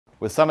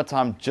With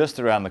summertime just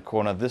around the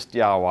corner, this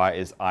DIY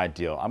is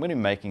ideal. I'm going to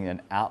be making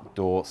an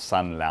outdoor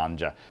sun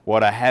lounger.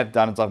 What I have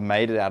done is I've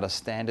made it out of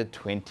standard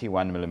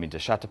 21mm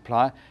shutter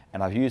ply,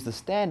 and I've used the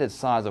standard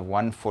size of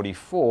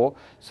 144,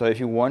 so if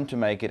you want to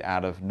make it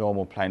out of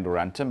normal plain door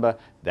round timber,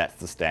 that's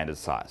the standard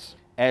size.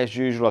 As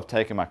usual, I've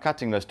taken my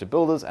cutting list to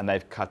builders and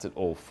they've cut it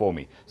all for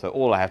me. So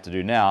all I have to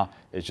do now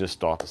is just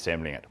start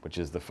assembling it, which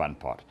is the fun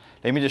part.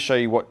 Let me just show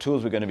you what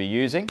tools we're going to be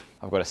using.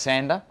 I've got a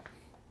sander,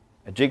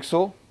 a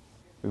jigsaw,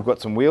 we've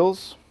got some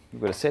wheels,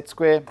 we've got a set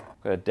square,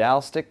 we've got a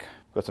dowel stick,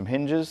 we've got some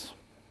hinges,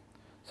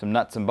 some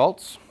nuts and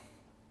bolts,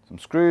 some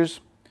screws,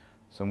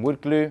 some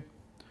wood glue,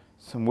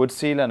 some wood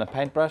sealer and a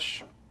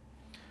paintbrush,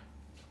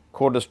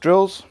 cordless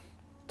drills,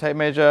 tape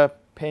measure,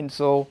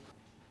 pencil,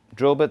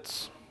 drill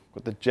bits,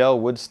 got the gel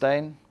wood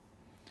stain,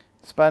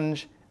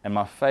 sponge, and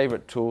my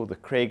favorite tool, the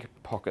Kreg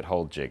pocket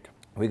hole jig.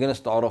 We're going to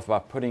start off by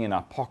putting in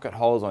our pocket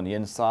holes on the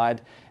inside,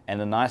 and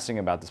the nice thing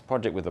about this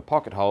project with the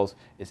pocket holes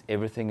is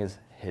everything is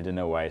hidden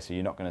away, so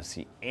you're not going to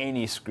see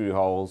any screw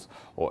holes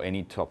or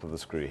any top of the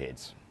screw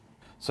heads.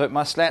 So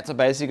my slats are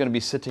basically going to be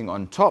sitting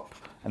on top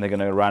and they're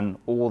going to run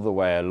all the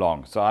way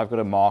along. So I've got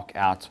to mark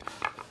out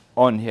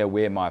on here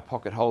where my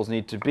pocket holes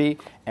need to be,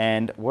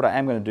 and what I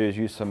am going to do is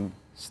use some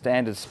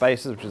standard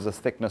spacers, which is the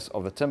thickness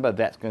of the timber.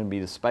 That's going to be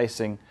the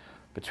spacing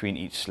between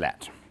each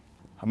slat.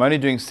 I'm only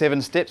doing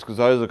 7 steps because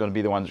those are going to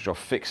be the ones which are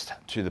fixed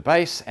to the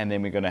base, and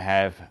then we're going to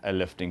have a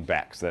lifting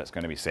back, so that's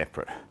going to be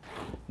separate.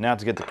 Now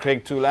to get the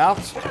Kreg tool out.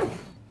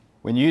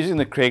 When using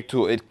the Kreg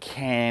tool, it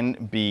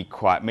can be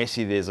quite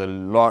messy. There's a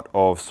lot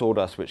of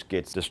sawdust which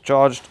gets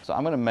discharged, so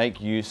I'm going to make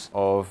use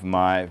of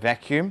my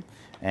vacuum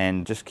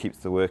and just keeps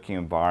the working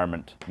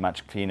environment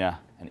much cleaner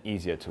and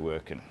easier to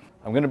work in.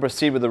 I'm going to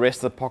proceed with the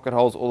rest of the pocket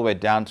holes all the way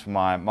down to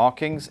my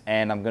markings,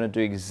 and I'm going to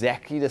do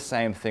exactly the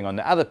same thing on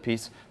the other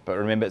piece, but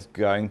remember it's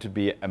going to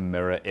be a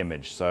mirror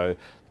image. So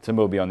the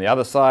timber will be on the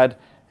other side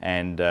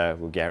and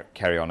we'll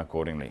carry on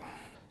accordingly.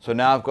 So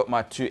now I've got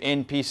my 2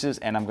 end pieces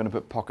and I'm going to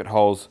put pocket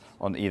holes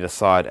on either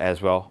side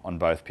as well on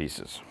both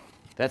pieces.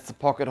 That's the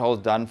pocket holes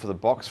done for the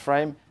box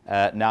frame.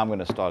 Now I'm going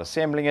to start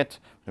assembling it.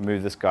 I'm going to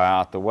move this guy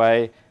out the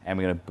way and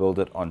we're going to build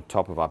it on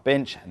top of our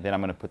bench, and then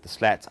I'm going to put the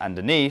slats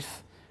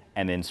underneath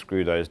and then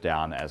screw those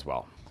down as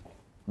well.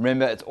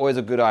 Remember, it's always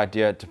a good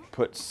idea to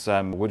put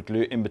some wood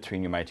glue in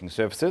between your mating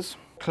surfaces.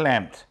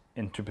 Clamped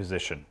into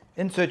position.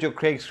 Insert your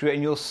Kreg screw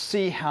and you'll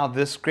see how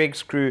this Kreg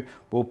screw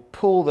will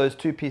pull those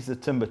 2 pieces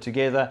of timber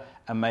together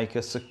and make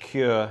a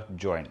secure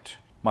joint.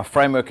 My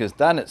framework is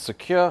done, it's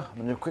secure. I'm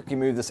going to quickly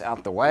move this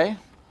out the way.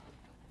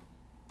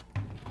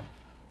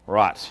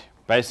 Right,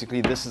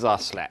 basically this is our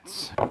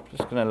slats.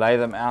 Just going to lay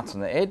them out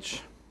on the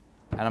edge.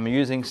 And I'm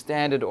using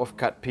standard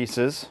offcut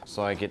pieces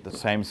so I get the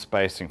same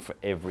spacing for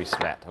every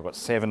slat. I've got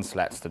 7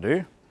 slats to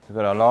do. We've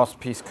got our last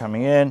piece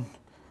coming in, and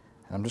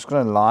I'm just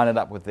going to line it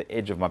up with the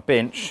edge of my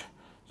bench.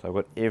 So I've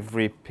got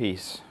every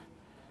piece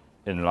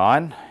in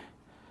line.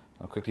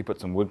 I'll quickly put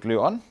some wood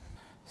glue on.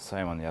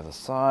 Same on the other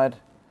side.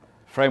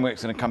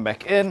 Framework's going to come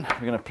back in.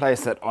 We're going to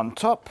place that on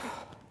top.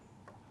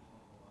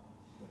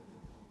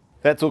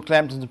 That's all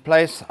clamped into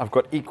place. I've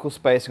got equal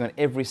spacing on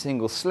every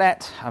single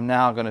slat. I'm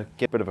now going to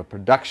get a bit of a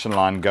production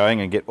line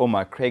going and get all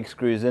my Kreg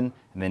screws in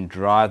and then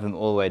drive them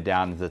all the way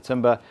down into the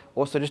timber.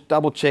 Also just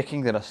double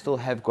checking that I still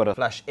have got a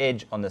flush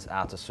edge on this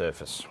outer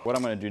surface. What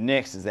I'm going to do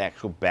next is the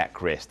actual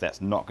backrest.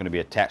 That's not going to be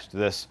attached to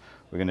this.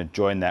 We're going to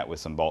join that with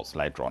some bolts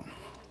later on.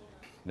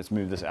 Let's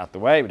move this out the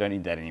way. We don't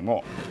need that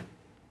anymore.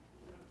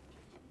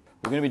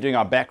 We're going to be doing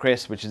our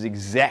backrest, which is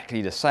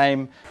exactly the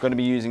same. We're going to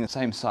be using the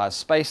same size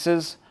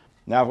spacers.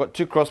 Now I've got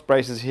 2 cross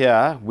braces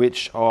here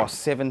which are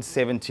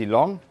 770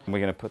 long. We're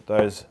going to put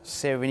those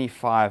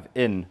 75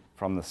 in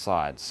from the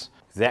sides.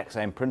 Exact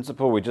same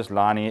principle, we're just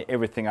lining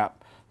everything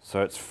up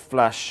so it's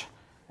flush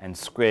and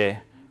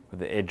square with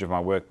the edge of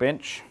my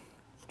workbench.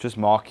 Just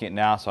marking it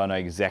now so I know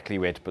exactly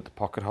where to put the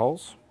pocket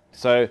holes.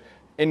 So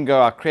in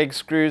go our Kreg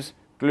screws,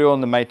 glue on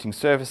the mating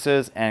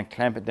surfaces and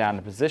clamp it down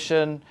to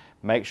position.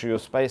 Make sure your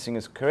spacing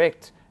is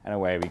correct and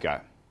away we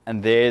go.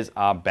 And there's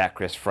our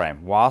backrest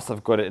frame. Whilst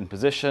I've got it in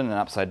position and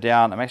upside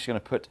down, I'm actually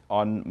going to put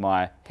on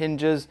my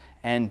hinges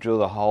and drill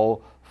the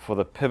hole for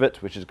the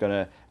pivot, which is going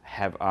to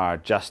have our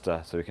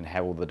adjuster so we can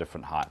have all the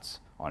different heights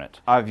on it.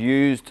 I've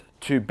used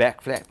 2 back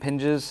flap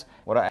hinges.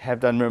 What I have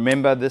done,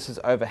 remember this is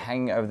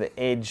overhanging over the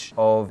edge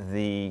of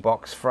the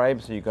box frame,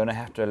 so you're going to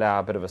have to allow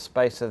a bit of a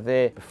spacer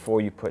there before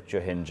you put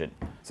your hinge in.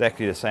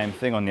 Exactly the same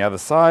thing on the other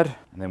side,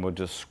 and then we'll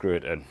just screw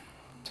it in.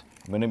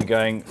 I'm going to be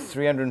going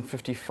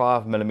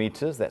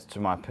 355mm, that's to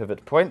my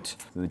pivot point,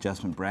 the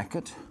adjustment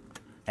bracket,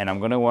 and I'm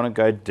going to want to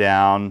go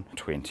down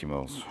 20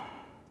 mils.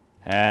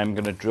 And I'm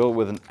going to drill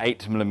with an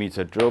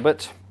 8mm drill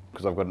bit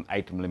because I've got an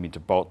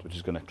 8mm bolt which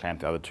is going to clamp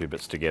the other 2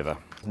 bits together.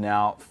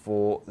 Now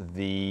for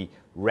the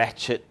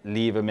ratchet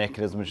lever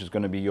mechanism, which is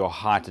going to be your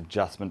height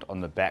adjustment on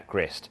the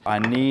backrest. I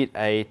need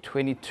a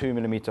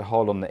 22mm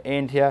hole on the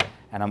end here,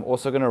 and I'm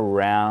also going to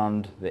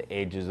round the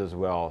edges as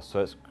well,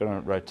 so it's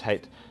going to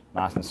rotate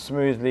nice and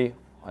smoothly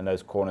and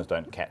those corners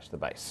don't catch the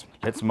base.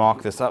 Let's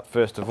mark this up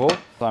first of all.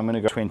 So I'm going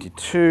to go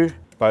 22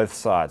 both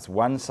sides.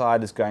 One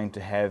side is going to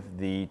have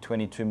the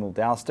 22mm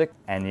dowel stick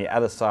and the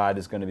other side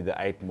is going to be the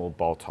 8mm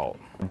bolt hole.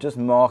 I'm just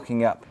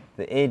marking up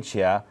the edge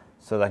here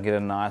so that I get a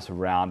nice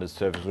rounded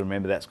surface.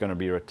 Remember, that's going to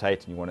be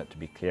rotating, you want it to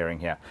be clearing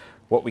here.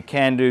 What we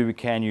can do, we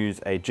can use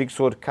a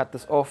jigsaw to cut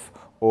this off,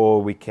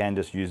 or we can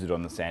just use it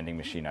on the sanding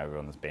machine over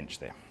on this bench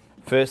there.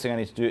 First thing I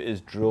need to do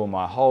is drill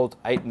my holes,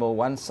 8mm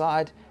one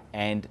side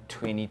and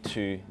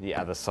 22 the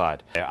other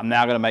side. I'm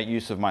now going to make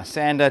use of my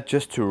sander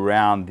just to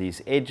round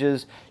these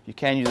edges. You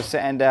can use a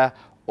sander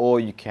or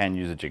you can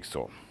use a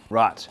jigsaw.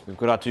 Right, we've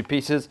got our two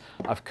pieces.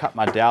 I've cut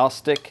my dowel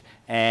stick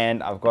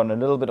and I've gone a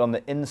little bit on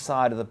the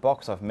inside of the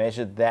box. I've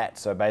measured that,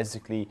 so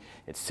basically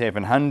it's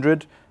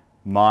 700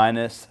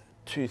 minus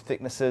 2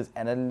 thicknesses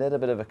and a little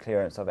bit of a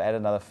clearance. I've added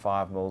another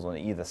 5mm on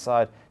either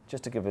side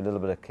just to give a little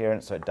bit of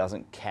clearance so it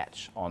doesn't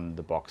catch on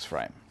the box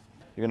frame.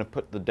 You're going to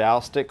put the dowel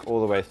stick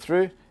all the way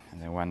through,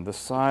 and then one this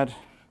side,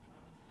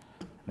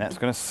 and that's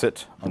going to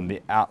sit on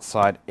the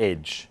outside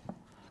edge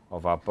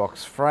of our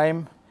box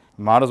frame.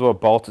 Might as well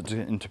bolt it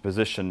into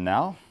position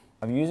now.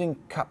 I'm using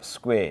cup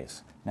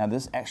squares. Now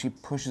this actually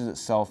pushes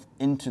itself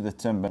into the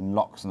timber and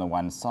locks on the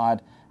one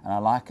side, and I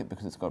like it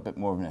because it's got a bit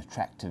more of an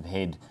attractive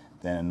head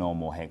than a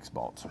normal hex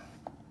bolt.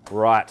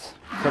 Right,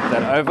 flip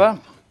that over.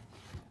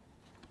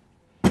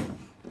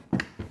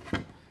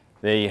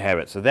 There you have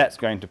it. So that's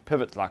going to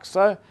pivot like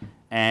so,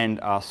 and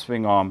our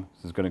swing arm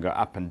is going to go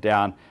up and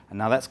down, and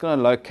now that's going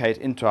to locate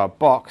into our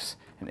box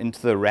and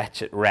into the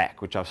ratchet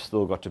rack, which I've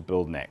still got to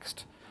build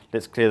next.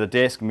 Let's clear the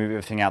desk, move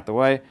everything out the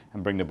way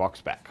and bring the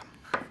box back.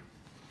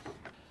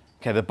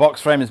 Okay, the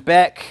box frame is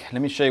back.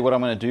 Let me show you what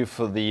I'm going to do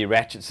for the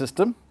ratchet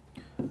system.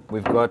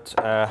 We've got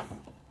a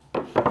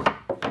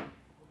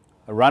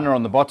runner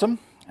on the bottom,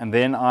 and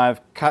then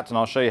I've cut, and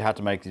I'll show you how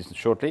to make these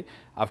shortly,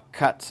 I've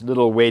cut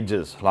little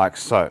wedges like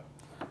so.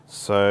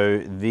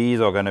 So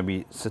these are going to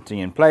be sitting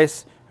in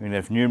place. We're going to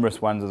have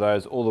numerous ones of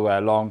those all the way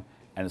along,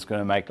 and it's going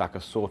to make like a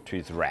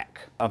sawtooth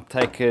rack. I've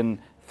taken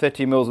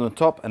 30mm on the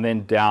top and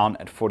then down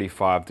at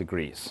 45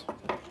 degrees.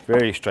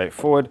 Very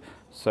straightforward.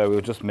 So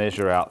we'll just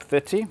measure out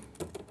 30,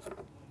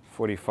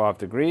 45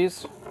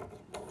 degrees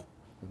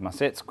with my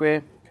set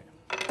square.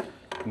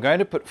 I'm going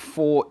to put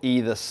 4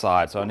 either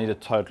side, so I need a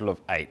total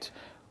of 8.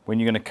 When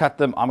you're going to cut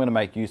them, I'm going to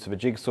make use of a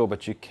jigsaw,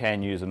 but you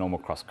can use a normal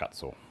crosscut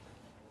saw.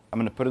 I'm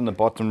going to put in the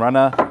bottom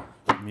runner.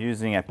 I'm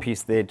using a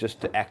piece there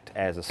just to act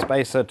as a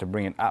spacer to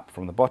bring it up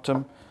from the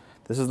bottom.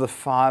 This is the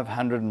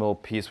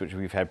 500mm piece which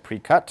we've had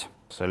pre-cut.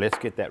 So let's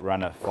get that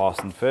runner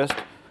fastened first.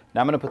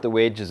 Now I'm going to put the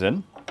wedges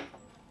in.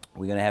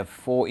 We're going to have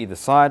 4 either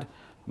side.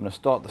 I'm going to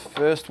start the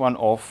first one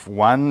off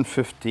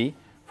 150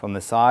 from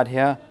the side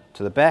here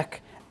to the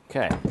back.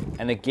 Okay,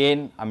 and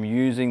again I'm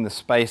using the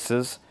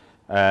spacers,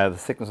 the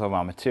thickness of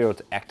my material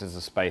to act as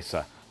a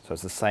spacer. So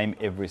it's the same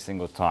every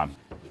single time.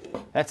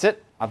 That's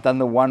it. I've done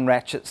the one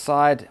ratchet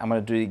side. I'm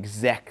going to do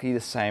exactly the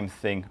same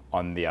thing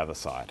on the other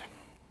side.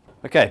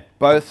 Okay,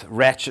 both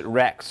ratchet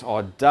racks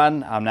are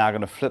done. I'm now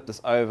going to flip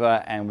this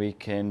over and we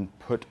can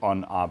put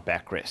on our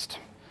backrest.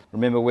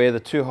 Remember, where the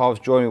two halves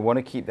join, we want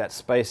to keep that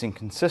spacing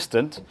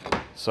consistent.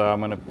 So I'm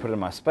going to put in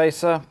my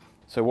spacer.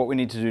 So what we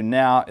need to do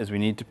now is we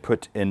need to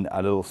put in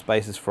our little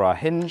spaces for our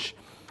hinge.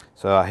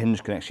 So our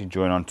hinge can actually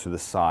join onto the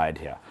side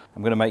here.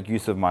 I'm going to make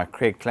use of my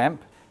Kreg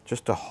clamp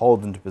just to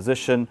hold into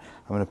position.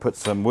 I'm going to put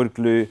some wood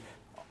glue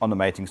on the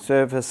mating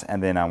surface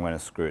and then I'm going to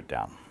screw it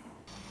down.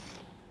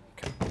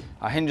 Okay.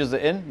 Our hinges are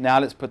in. Now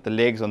let's put the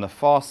legs on the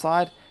far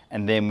side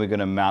and then we're going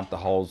to mount the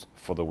holes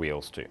for the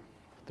wheels too.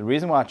 The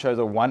reason why I chose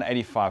a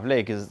 185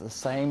 leg is it's the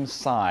same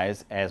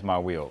size as my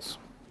wheels.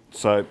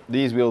 So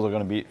these wheels are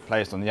going to be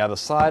placed on the other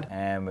side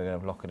and we're going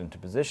to lock it into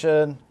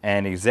position,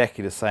 and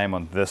exactly the same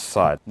on this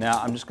side. Now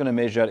I'm just going to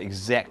measure out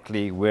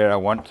exactly where I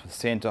want the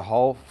center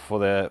hole for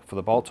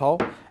the bolt hole,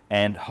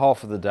 and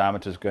half of the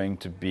diameter is going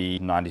to be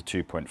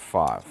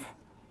 92.5.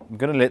 I'm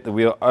going to let the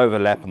wheel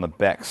overlap on the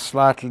back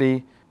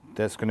slightly.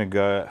 That's going to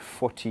go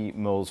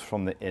 40mm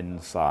from the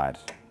inside.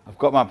 I've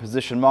got my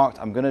position marked.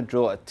 I'm going to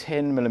drill a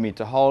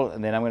 10mm hole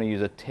and then I'm going to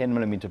use a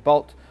 10mm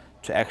bolt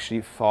to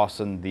actually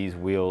fasten these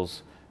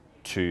wheels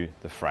to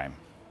the frame.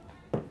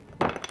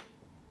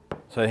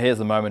 So here's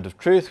the moment of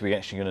truth. We're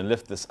actually going to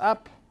lift this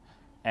up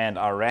and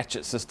our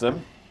ratchet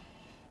system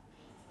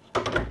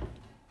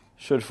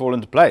should fall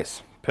into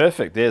place.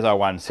 Perfect. There's our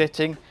one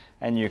setting,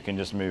 and you can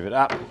just move it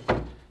up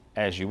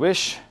as you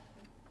wish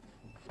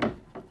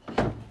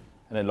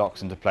and it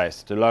locks into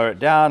place. To lower it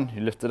down,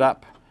 you lift it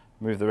up,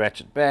 move the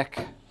ratchet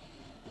back,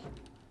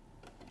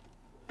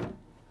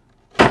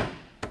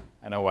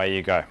 and away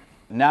you go.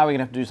 Now we're going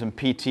to have to do some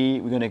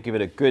PT. We're going to give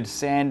it a good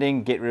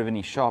sanding, get rid of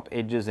any sharp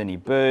edges, any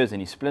burrs,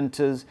 any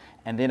splinters,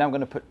 and then I'm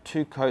going to put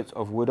 2 coats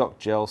of Woodok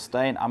gel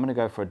stain. I'm going to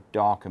go for a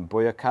dark and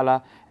boya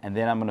color, and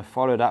then I'm going to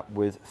follow it up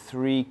with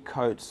 3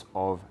 coats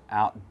of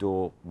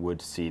outdoor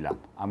wood sealer.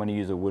 I'm going to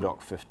use a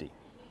Woodok 50.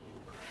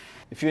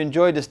 If you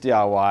enjoyed this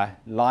DIY,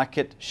 like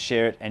it,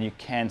 share it, and you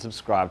can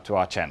subscribe to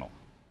our channel.